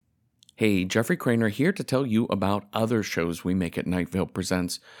Hey, Jeffrey Craner here to tell you about other shows we make at Night Vale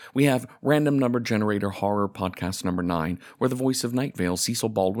Presents. We have Random Number Generator Horror Podcast number 9, where the voice of Night Vale, Cecil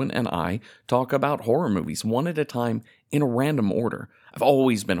Baldwin, and I talk about horror movies one at a time in a random order. I've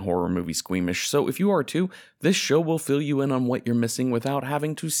always been horror movie squeamish, so if you are too, this show will fill you in on what you're missing without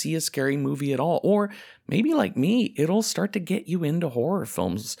having to see a scary movie at all. Or maybe like me, it'll start to get you into horror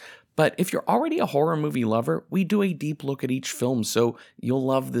films. But if you're already a horror movie lover, we do a deep look at each film, so you'll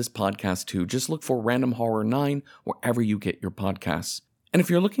love this podcast too. Just look for Random Horror 9 wherever you get your podcasts. And if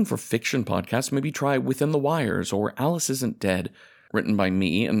you're looking for fiction podcasts, maybe try Within the Wires or Alice Isn't Dead. Written by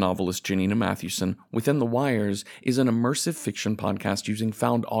me and novelist Janina Mathewson, Within the Wires is an immersive fiction podcast using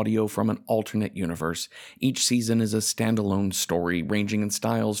found audio from an alternate universe. Each season is a standalone story ranging in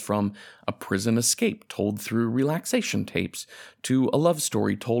styles from a prison escape told through relaxation tapes, to a love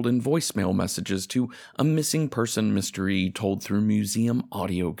story told in voicemail messages, to a missing person mystery told through museum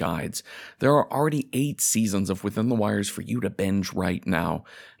audio guides. There are already 8 seasons of Within the Wires for you to binge right now.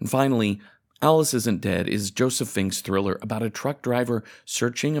 And finally, Alice Isn't Dead is Joseph Fink's thriller about a truck driver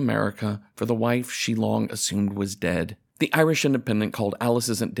searching America for the wife she long assumed was dead. The Irish Independent called Alice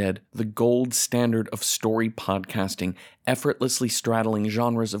Isn't Dead the gold standard of story podcasting, effortlessly straddling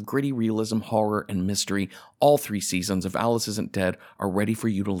genres of gritty realism, horror, and mystery. All 3 seasons of Alice Isn't Dead are ready for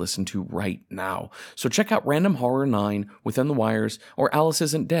you to listen to right now. So check out Random Horror 9, Within the Wires, or Alice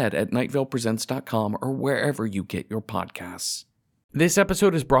Isn't Dead at nightvalepresents.com or wherever you get your podcasts. This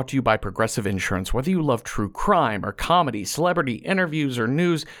episode is brought to you by Progressive Insurance. Whether you love true crime or comedy, celebrity interviews or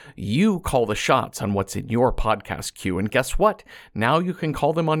news, you call the shots on what's in your podcast queue. And guess what? Now you can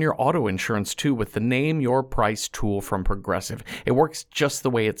call them on your auto insurance too with the Name Your Price tool from Progressive. It works just the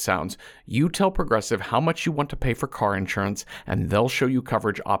way it sounds. You tell Progressive how much you want to pay for car insurance, and they'll show you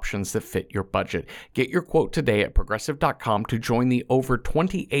coverage options that fit your budget. Get your quote today at Progressive.com to join the over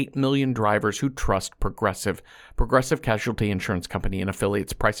 28 million drivers who trust Progressive. Progressive Casualty Insurance Company and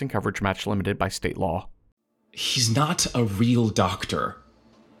affiliates. Price and coverage match limited by state law. He's not a real doctor.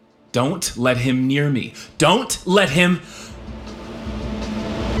 Don't let him near me. Don't let him...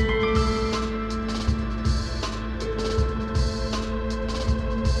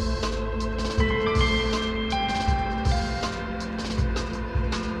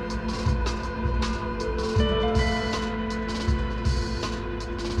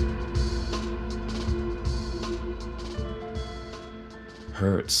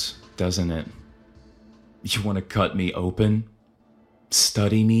 Hurts, doesn't it? You want to cut me open?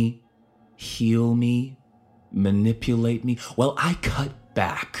 Study me? Heal me? Manipulate me? Well, I cut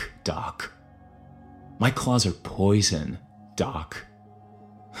back, Doc. My claws are poison, Doc.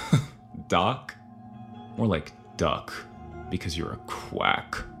 Doc? More like duck, because you're a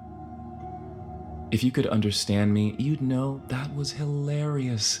quack. If you could understand me, you'd know that was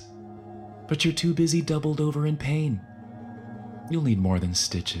hilarious. But you're too busy doubled over in pain. You'll need more than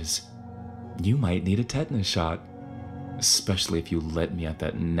stitches. You might need a tetanus shot, especially if you let me at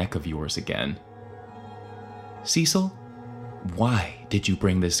that neck of yours again. Cecil, why did you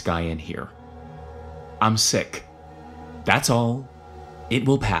bring this guy in here? I'm sick. That's all. It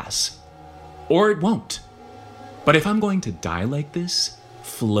will pass. Or it won't. But if I'm going to die like this,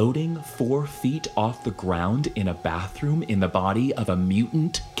 floating 4 feet off the ground in a bathroom in the body of a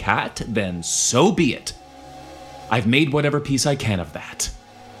mutant cat, then so be it. I've made whatever peace I can of that.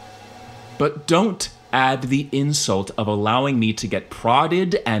 But don't add the insult of allowing me to get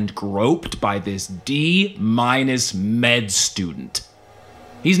prodded and groped by this D- med student.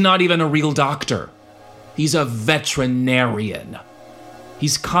 He's not even a real doctor. He's a veterinarian.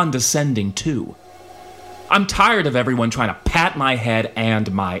 He's condescending too. I'm tired of everyone trying to pat my head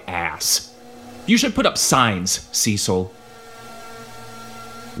and my ass. You should put up signs, Cecil.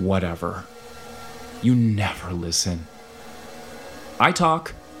 Whatever. You never listen. I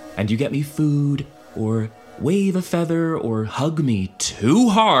talk, and you get me food, or wave a feather, or hug me too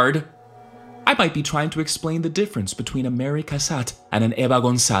hard. I might be trying to explain the difference between a Mary Cassatt and an Eva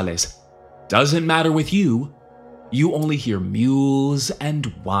Gonzalez. Doesn't matter with you. You only hear mews and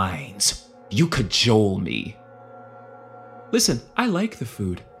whines. You cajole me. Listen, I like the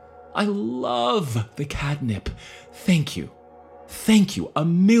food. I love the catnip. Thank you. Thank you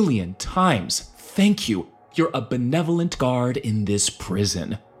 1,000,000 times. Thank you. You're a benevolent guard in this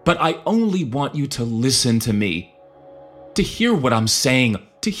prison. But I only want you to listen to me. To hear what I'm saying.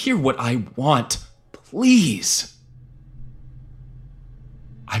 To hear what I want. Please.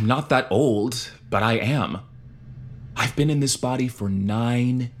 I'm not that old, but I am. I've been in this body for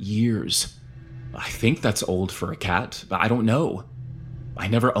 9 years. I think that's old for a cat, but I don't know. I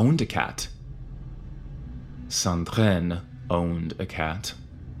never owned a cat. Sandrine owned a cat.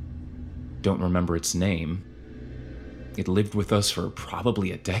 don't remember its name. It lived with us for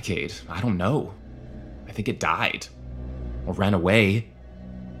probably a decade. I don't know. I think it died. Or ran away.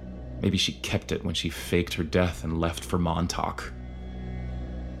 Maybe she kept it when she faked her death and left for Montauk.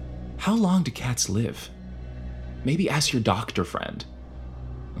 How long do cats live? Maybe ask your doctor friend.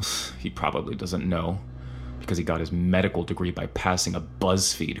 He probably doesn't know, because he got his medical degree by passing a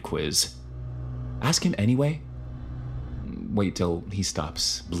BuzzFeed quiz. Ask him anyway. Wait till he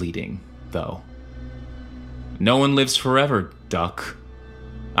stops bleeding, though. No one lives forever, duck.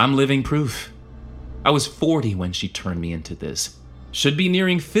 I'm living proof. I was 40 when she turned me into this. Should be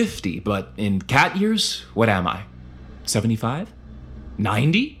nearing 50, but in cat years, what am I? 75?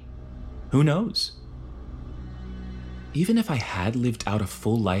 90? Who knows? Even if I had lived out a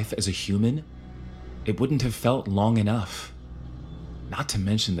full life as a human, it wouldn't have felt long enough. Not to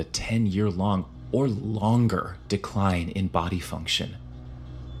mention the 10-year-long or longer decline in body function.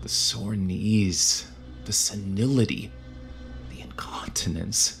 The sore knees, the senility, the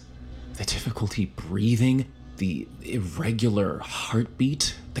incontinence, the difficulty breathing, the irregular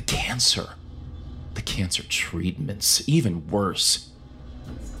heartbeat, the cancer treatments, even worse.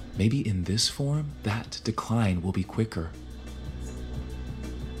 Maybe in this form, that decline will be quicker.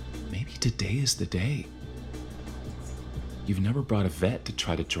 Maybe today is the day. You've never brought a vet to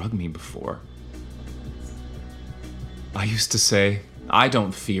try to drug me before. I used to say, I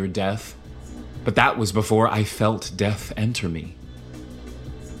don't fear death, but that was before I felt death enter me.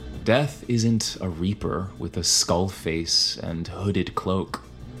 Death isn't a reaper with a skull face and hooded cloak.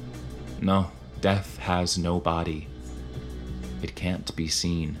 No, death has no body. It can't be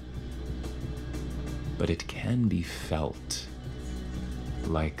seen. But it can be felt.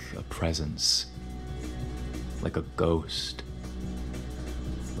 Like a presence. Like a ghost.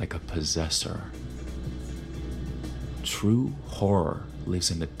 Like a possessor. True horror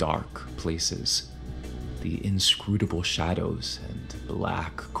lives in the dark places, the inscrutable shadows and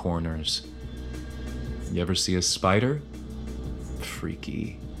black corners. You ever see a spider?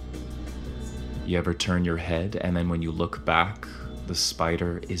 Freaky. You ever turn your head and then when you look back, the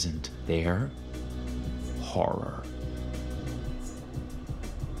spider isn't there? Horror.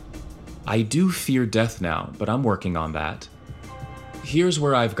 I do fear death now, but I'm working on that. Here's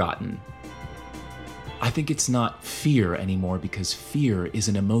where I've gotten. I think it's not fear anymore because fear is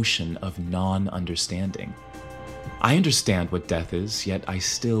an emotion of non-understanding. I understand what death is, yet I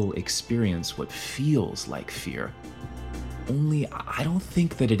still experience what feels like fear. Only I don't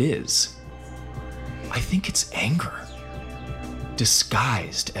think that it is. I think it's anger,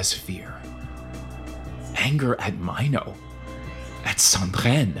 disguised as fear. Anger at Mino, at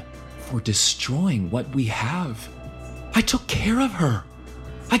Sandrine, for destroying what we have. I took care of her.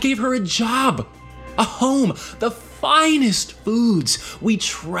 I gave her a job, a home, the finest foods. We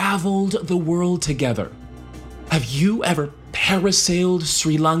traveled the world together. Have you ever parasailed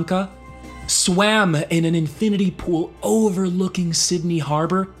Sri Lanka? Swam in an infinity pool overlooking Sydney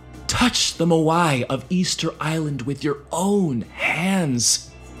Harbor? Touched the Moai of Easter Island with your own hands?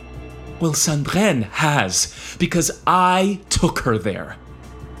 Well, Sandrine has, because I took her there.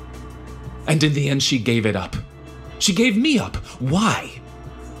 And in the end, she gave it up. She gave me up. Why?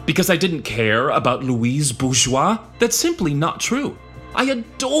 Because I didn't care about Louise Bourgeois? That's simply not true. I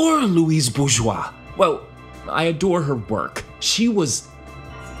adore Louise Bourgeois. Well, I adore her work. She was...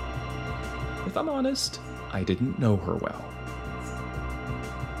 If I'm honest, I didn't know her well.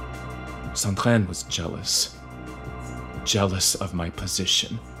 Sandrine was jealous. Jealous of my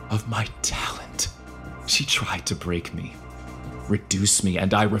position, of my talent. She tried to break me, reduce me,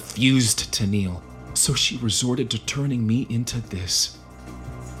 and I refused to kneel. So she resorted to turning me into this.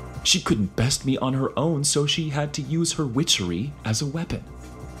 She couldn't best me on her own, so she had to use her witchery as a weapon.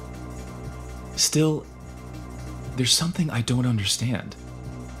 Still, there's something I don't understand.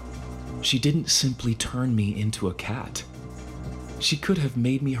 She didn't simply turn me into a cat. She could have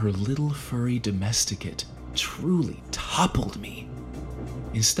made me her little furry domesticate, truly toppled me.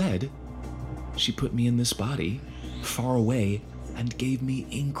 Instead, she put me in this body, far away, and gave me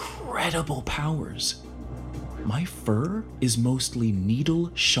incredible powers. My fur is mostly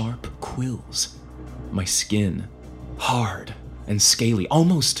needle-sharp quills. My skin, hard and scaly,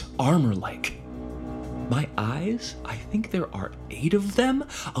 almost armor-like. My eyes, I think there are 8 of them,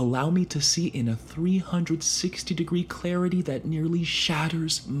 allow me to see in a 360-degree clarity that nearly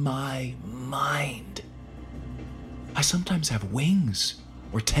shatters my mind. I sometimes have wings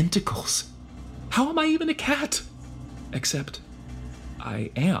or tentacles. How am I even a cat? Except I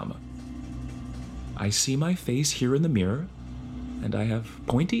am. I see my face here in the mirror, and I have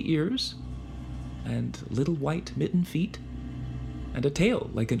pointy ears and little white mitten feet. and a tail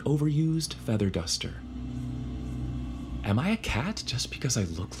like an overused feather duster. Am I a cat just because I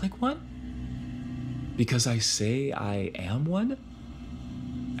look like one? Because I say I am one?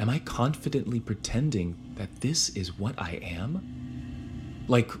 Am I confidently pretending that this is what I am?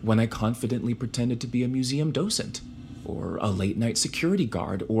 Like when I confidently pretended to be a museum docent, or a late-night security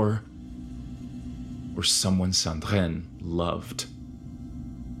guard, or someone Sandrine loved.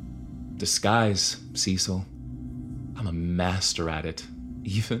 Disguise, Cecil. I'm a master at it,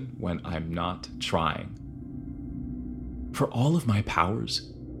 even when I'm not trying. For all of my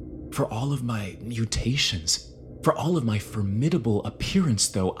powers, for all of my mutations, for all of my formidable appearance,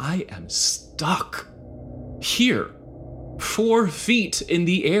 though, I am stuck. Here, 4 feet in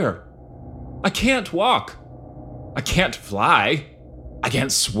the air. I can't walk. I can't fly. I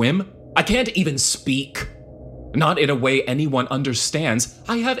can't swim. I can't even speak. Not in a way anyone understands.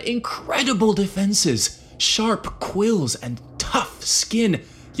 I have incredible defenses, sharp quills, and tough skin,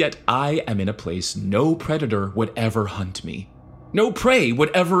 yet I am in a place no predator would ever hunt me. No prey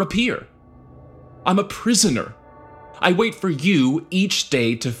would ever appear. I'm a prisoner. I wait for you each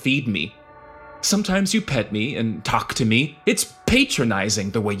day to feed me. Sometimes you pet me and talk to me. It's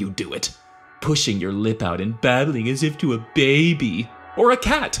patronizing the way you do it, pushing your lip out and babbling as if to a baby or a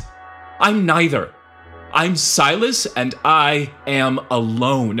cat. I'm neither. I'm Silas, and I am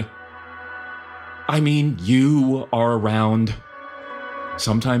alone. I mean, you are around.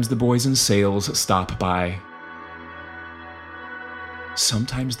 Sometimes the boys in sales stop by.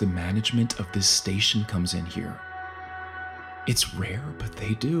 Sometimes the management of this station comes in here. It's rare, but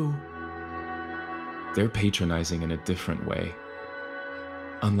they do. They're patronizing in a different way.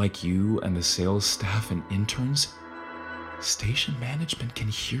 Unlike you and the sales staff and interns, station management can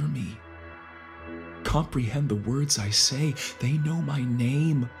hear me, comprehend the words I say. They know my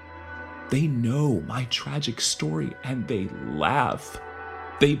name. They know my tragic story, and they laugh.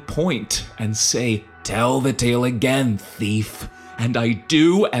 They point and say, "Tell the tale again, thief." And I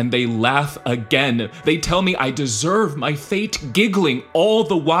do, and they laugh again. They tell me I deserve my fate, giggling all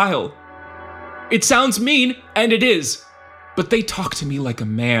the while. It sounds mean, and it is, but they talk to me like a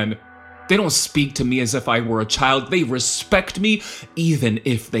man. They don't speak to me as if I were a child. They respect me, even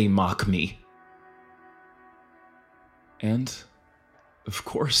if they mock me. And, of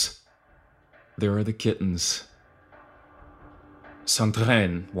course, there are the kittens.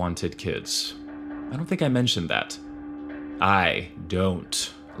 Sandrine wanted kids. I don't think I mentioned that. I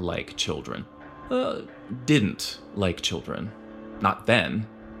don't like children. Didn't like children. Not then.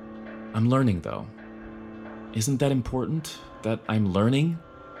 I'm learning, though. Isn't that important, that I'm learning?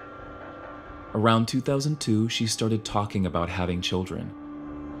 Around 2002, she started talking about having children.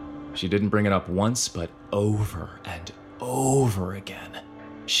 She didn't bring it up once, but over and over again.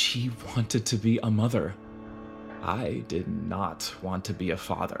 She wanted to be a mother. I did not want to be a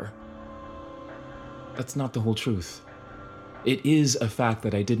father. That's not the whole truth. It is a fact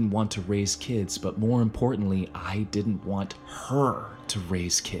that I didn't want to raise kids, but more importantly, I didn't want her to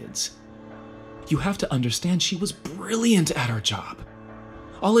raise kids. You have to understand, she was brilliant at her job.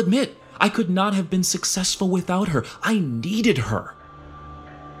 I'll admit, I could not have been successful without her. I needed her.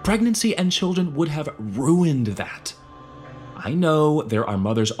 Pregnancy and children would have ruined that. I know there are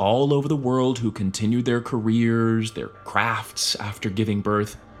mothers all over the world who continue their careers, their crafts after giving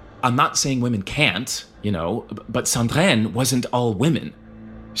birth. I'm not saying women can't, but Sandrine wasn't all women.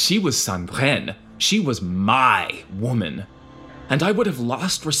 She was Sandrine. She was my woman. And I would have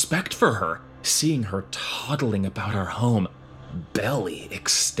lost respect for her, seeing her toddling about our home, belly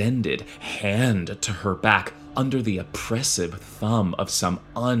extended, hand to her back, under the oppressive thumb of some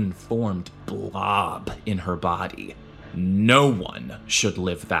unformed blob in her body. No one should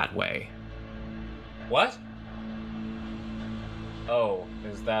live that way. What? Oh,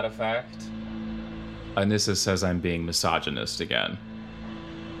 is that a fact? Anissa says I'm being misogynist again.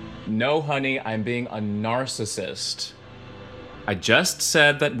 No, honey, I'm being a narcissist. I just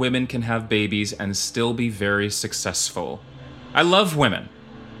said that women can have babies and still be very successful. I love women.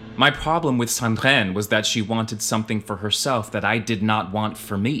 My problem with Sandrine was that she wanted something for herself that I did not want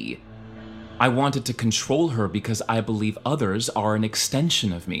for me. I wanted to control her because I believe others are an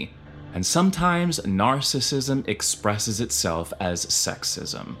extension of me. And sometimes narcissism expresses itself as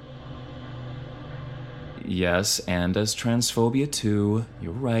sexism. Yes, and as transphobia too.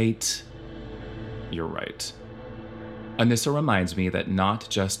 You're right. You're right. Anissa reminds me that not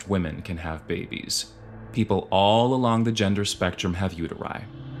just women can have babies. People all along the gender spectrum have uteri.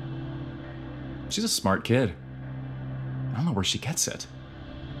 She's a smart kid. I don't know where she gets it.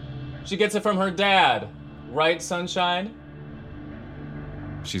 She gets it from her dad, right, Sunshine?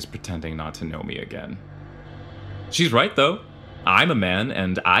 She's pretending not to know me again. She's right, though. I'm a man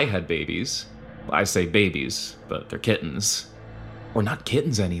and I had babies. I say babies, but they're kittens. Or not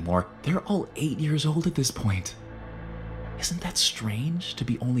kittens anymore. They're all 8 years old at this point. Isn't that strange to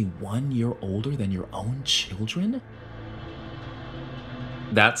be only 1 year older than your own children?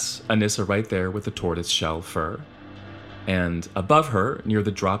 That's Anissa right there with the tortoiseshell fur. And above her, near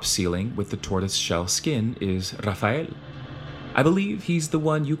the drop ceiling with the tortoiseshell skin, is Rafael. I believe he's the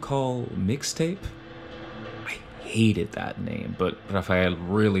one you call Mixtape. I hated that name, but Rafael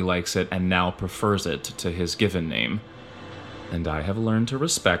really likes it and now prefers it to his given name. And I have learned to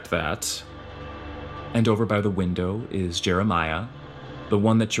respect that. And over by the window is Jeremiah, the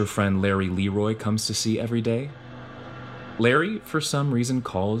one that your friend Larry Leroy comes to see every day. Larry, for some reason,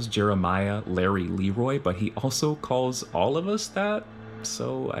 calls Jeremiah Larry Leroy, but he also calls all of us that,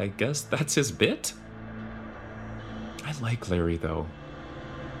 so I guess that's his bit? I like Larry, though.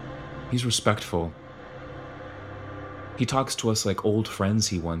 He's respectful. He talks to us like old friends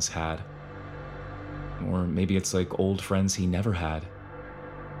he once had. Or maybe it's like old friends he never had.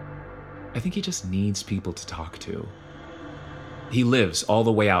 I think he just needs people to talk to. He lives all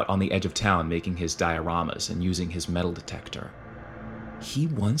the way out on the edge of town making his dioramas and using his metal detector. He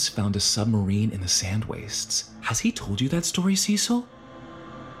once found a submarine in the sand wastes. Has he told you that story, Cecil?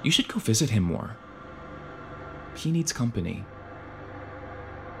 You should go visit him more. He needs company.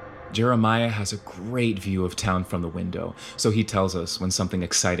 Jeremiah has a great view of town from the window, so he tells us when something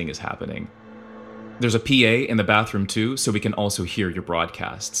exciting is happening. There's a PA in the bathroom too, so we can also hear your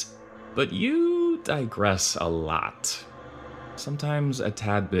broadcasts. But you digress a lot. Sometimes a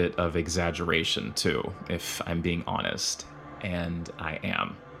tad bit of exaggeration too, if I'm being honest. And I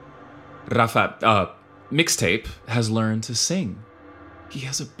am. Mixtape has learned to sing. He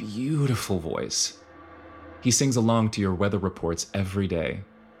has a beautiful voice. He sings along to your weather reports every day.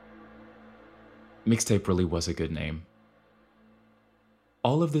 Mixtape really was a good name.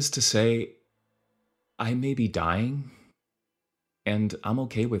 All of this to say, I may be dying, and I'm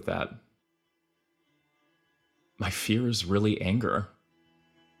okay with that. My fear is really anger.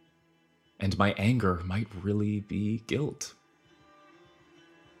 And my anger might really be guilt.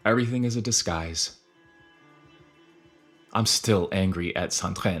 Everything is a disguise. I'm still angry at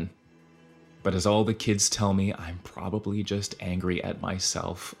Sandrine. But as all the kids tell me, I'm probably just angry at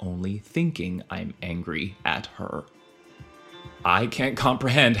myself, only thinking I'm angry at her. I can't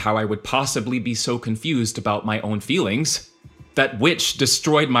comprehend how I would possibly be so confused about my own feelings. That witch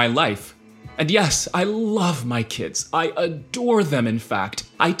destroyed my life. And yes, I love my kids. I adore them, in fact.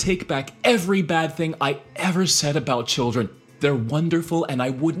 I take back every bad thing I ever said about children. They're wonderful, and I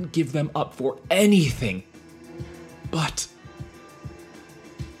wouldn't give them up for anything. But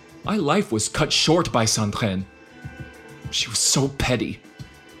my life was cut short by Sandrine. She was so petty,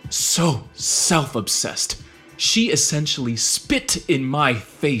 so self-obsessed. She essentially spit in my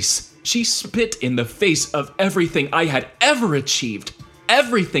face. She spit in the face of everything I had ever achieved.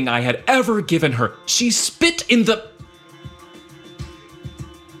 Everything I had ever given her. She spit in the...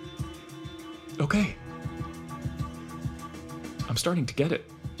 Okay. I'm starting to get it.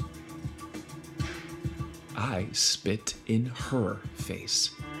 I spit in her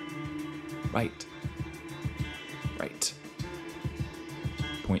face. Right. Right.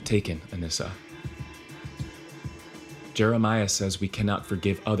 Point taken, Anissa. Jeremiah says we cannot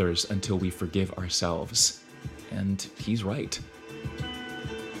forgive others until we forgive ourselves. And he's right.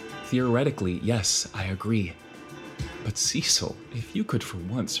 Theoretically, yes, I agree. But Cecil, if you could for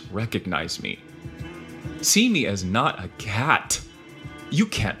once recognize me. See me as not a cat. You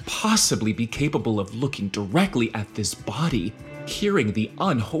can't possibly be capable of looking directly at this body, hearing the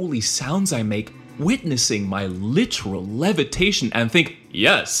unholy sounds I make, witnessing my literal levitation, and think,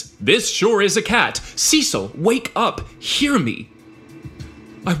 yes, this sure is a cat. Cecil, wake up, hear me.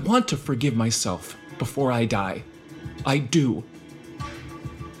 I want to forgive myself before I die. I do.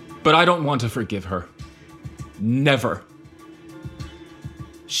 But I don't want to forgive her. Never.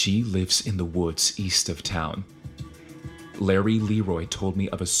 She lives in the woods east of town. Larry Leroy told me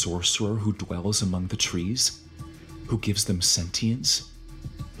of a sorcerer who dwells among the trees, who gives them sentience,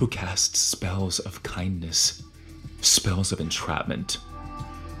 who casts spells of kindness, spells of entrapment.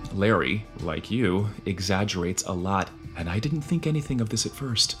 Larry, like you, exaggerates a lot, and I didn't think anything of this at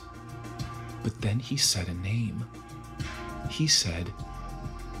first. But then he said a name. He said,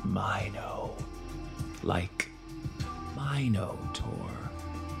 Mino. Like Minotaur.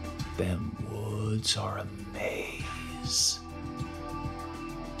 Them woods are a maze.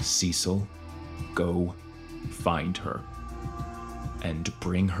 Cecil, go find her. And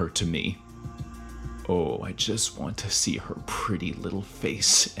bring her to me. Oh, I just want to see her pretty little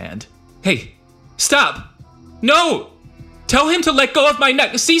face and... Hey! Stop! No! Tell him to let go of my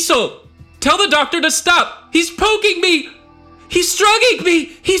neck. Cecil, tell the doctor to stop. He's poking me. He's struggling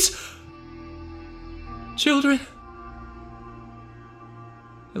me. Children,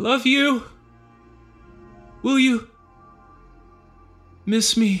 I love you. Will you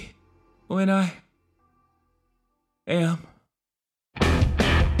miss me when I am?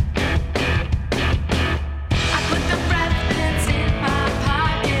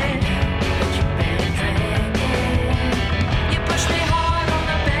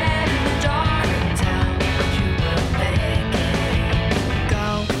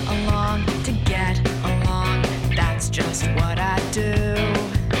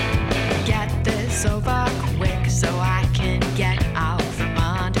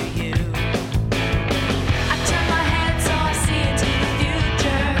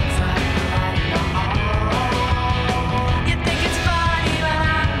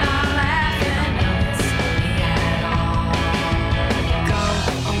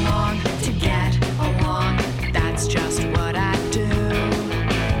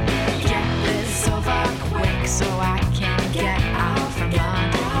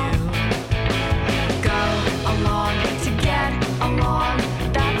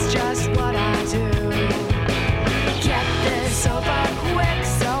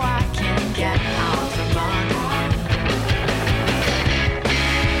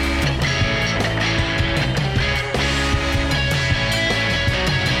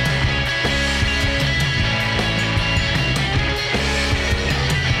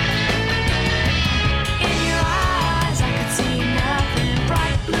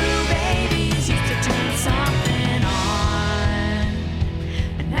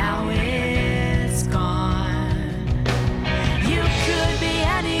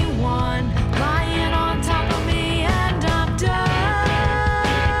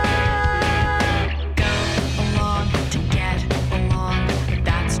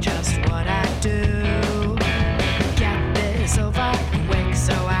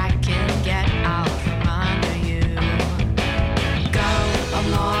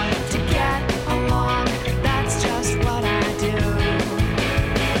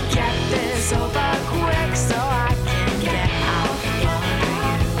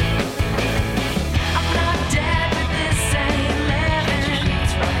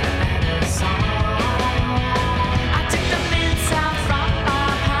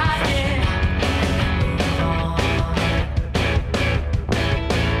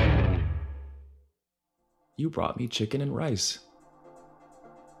 You brought me chicken and rice.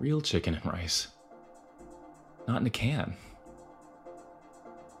 Real chicken and rice. Not in a can.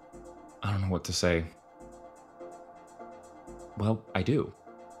 I don't know what to say. Well, I do.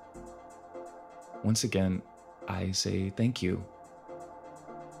 Once again, I say thank you.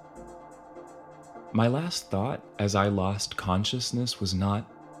 My last thought as I lost consciousness was not,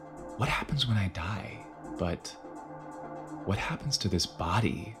 what happens when I die? But, what happens to this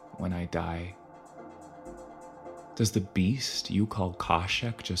body when I die? Does the beast you call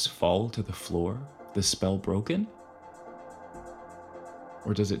Koshek just fall to the floor, the spell broken?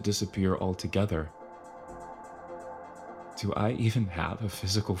 Or does it disappear altogether? Do I even have a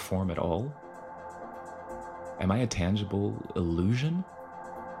physical form at all? Am I a tangible illusion?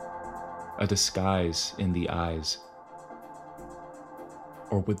 A disguise in the eyes?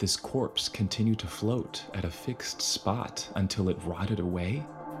 Or would this corpse continue to float at a fixed spot until it rotted away?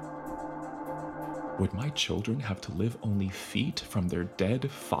 Would my children have to live only feet from their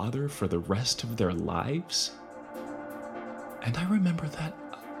dead father for the rest of their lives? And I remember that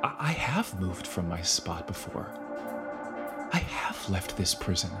I have moved from my spot before. I have left this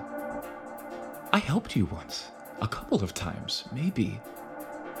prison. I helped you once, a couple of times, maybe.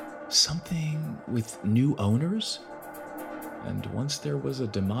 Something with new owners? And once there was a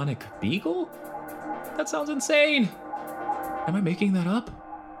demonic beagle? That sounds insane. Am I making that up?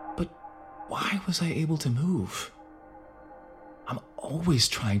 But why was I able to move? I'm always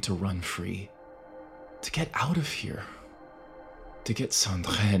trying to run free. To get out of here. To get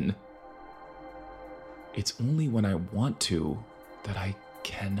Sandrine. It's only when I want to that I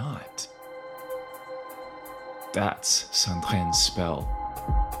cannot. That's Sandrine's spell.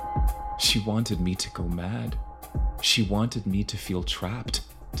 She wanted me to go mad. She wanted me to feel trapped,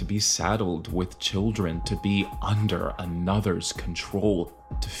 to be saddled with children, to be under another's control,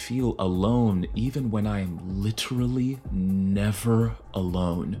 to feel alone even when I'm literally never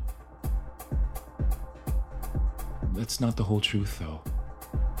alone. That's not the whole truth, though.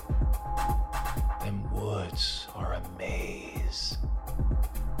 Them woods are a maze.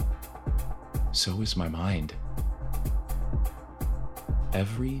 So is my mind.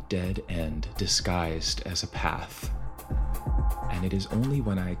 Every dead end disguised as a path. And it is only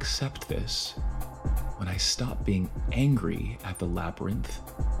when I accept this, when I stop being angry at the labyrinth,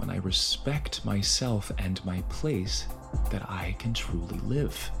 when I respect myself and my place, that I can truly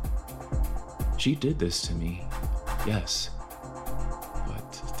live. She did this to me, yes,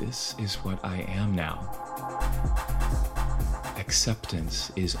 but this is what I am now.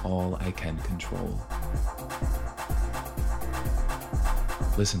 Acceptance is all I can control.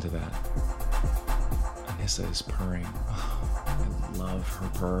 Listen to that. Anissa is purring. Oh, I love her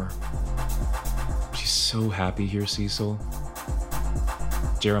purr. She's so happy here, Cecil.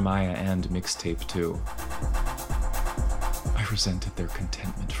 Jeremiah and Mixtape too. I resented their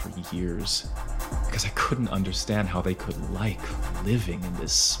contentment for years because I couldn't understand how they could like living in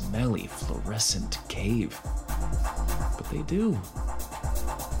this smelly, fluorescent cave. But they do.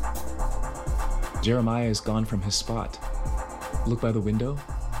 Jeremiah is gone from his spot. Look by the window.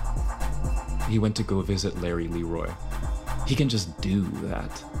 He went to go visit Larry Leroy. He can just do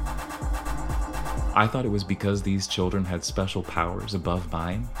that. I thought it was because these children had special powers above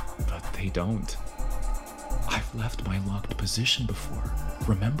mine, but they don't. I've left my locked position before,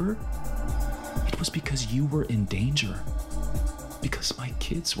 remember? It was because you were in danger. Because my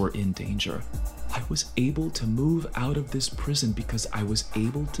kids were in danger. I was able to move out of this prison because I was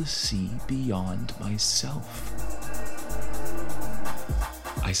able to see beyond myself.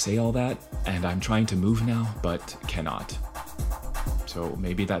 I say all that, and I'm trying to move now, but cannot. So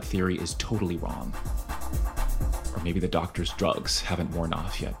maybe that theory is totally wrong. Or maybe the doctor's drugs haven't worn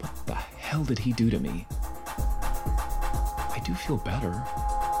off yet. What the hell did he do to me? I do feel better.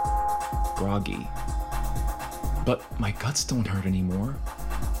 Groggy. But my guts don't hurt anymore.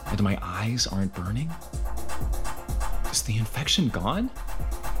 And my eyes aren't burning. Is the infection gone?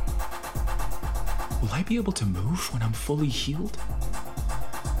 Will I be able to move when I'm fully healed?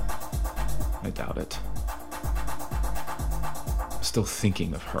 I doubt it. I'm still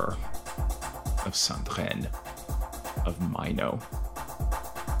thinking of her, of Sandrine, of Mino.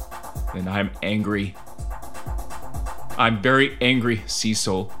 And I'm angry. I'm very angry,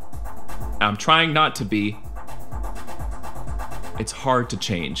 Cecil. I'm trying not to be. It's hard to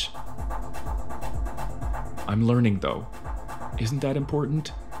change. I'm learning, though. Isn't that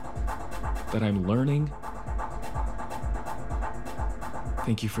important? That I'm learning?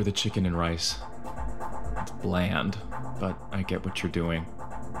 Thank you for the chicken and rice. It's bland, but I get what you're doing.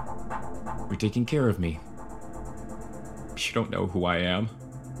 You're taking care of me. You don't know who I am.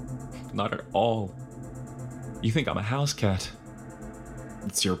 Not at all. You think I'm a house cat.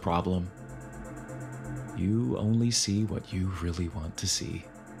 It's your problem. You only see what you really want to see.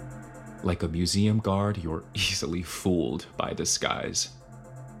 Like a museum guard, you're easily fooled by disguise.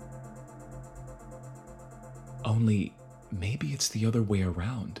 Only, maybe it's the other way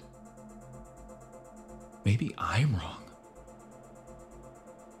around. Maybe I'm wrong.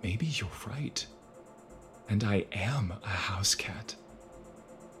 Maybe you're right. And I am a house cat.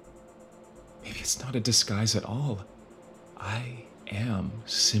 Maybe it's not a disguise at all. I am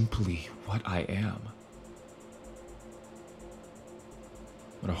simply what I am.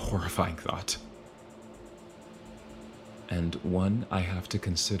 What a horrifying thought. And one I have to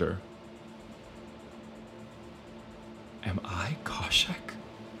consider. Am I Koshek?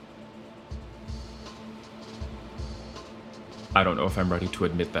 I don't know if I'm ready to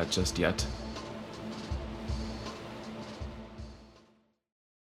admit that just yet.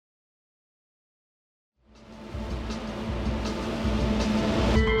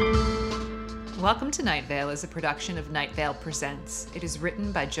 Welcome to Night Vale is a production of Night Vale Presents. It is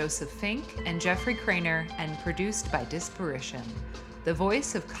written by Joseph Fink and Jeffrey Craner and produced by Disparition. The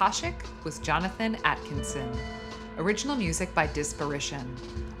voice of Koshik was Jonathan Atkinson. Original music by Disparition.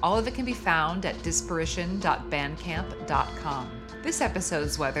 All of it can be found at disparition.bandcamp.com. This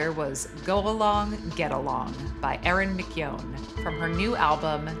episode's weather was Go Along, Get Along by Erin McYone from her new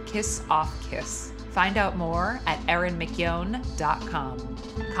album Kiss Off Kiss. Find out more at erinmcyown.com.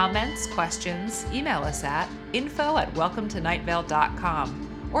 Comments, questions, email us at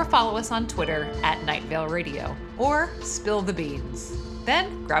info@welcometonightvale.com or follow us on Twitter at Nightvale Radio or spill the beans.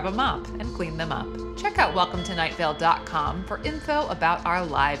 Then grab a mop and clean them up. Check out welcometonightvale.com for info about our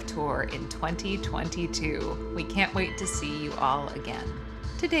live tour in 2022. We can't wait to see you all again.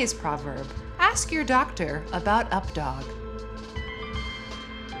 Today's proverb: ask your doctor about Updog.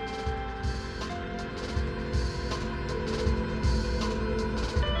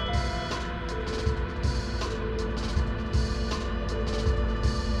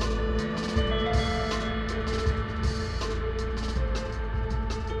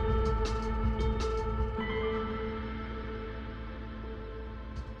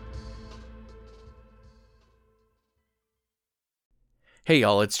 Hey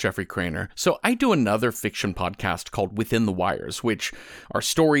y'all, it's Jeffrey Craner. So I do another fiction podcast called Within the Wires, which are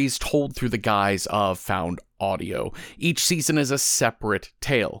stories told through the guise of found audio. Each season is a separate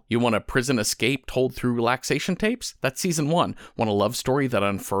tale. You want a prison escape told through relaxation tapes? That's season 1. Want a love story that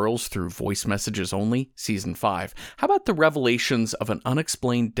unfurls through voice messages only? Season 5. How about the revelations of an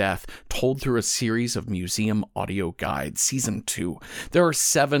unexplained death told through a series of museum audio guides? Season 2. There are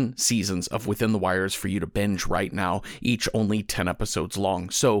 7 seasons of Within the Wires for you to binge right now, each only 10 episodes long.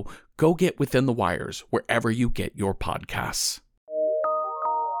 So go get Within the Wires wherever you get your podcasts.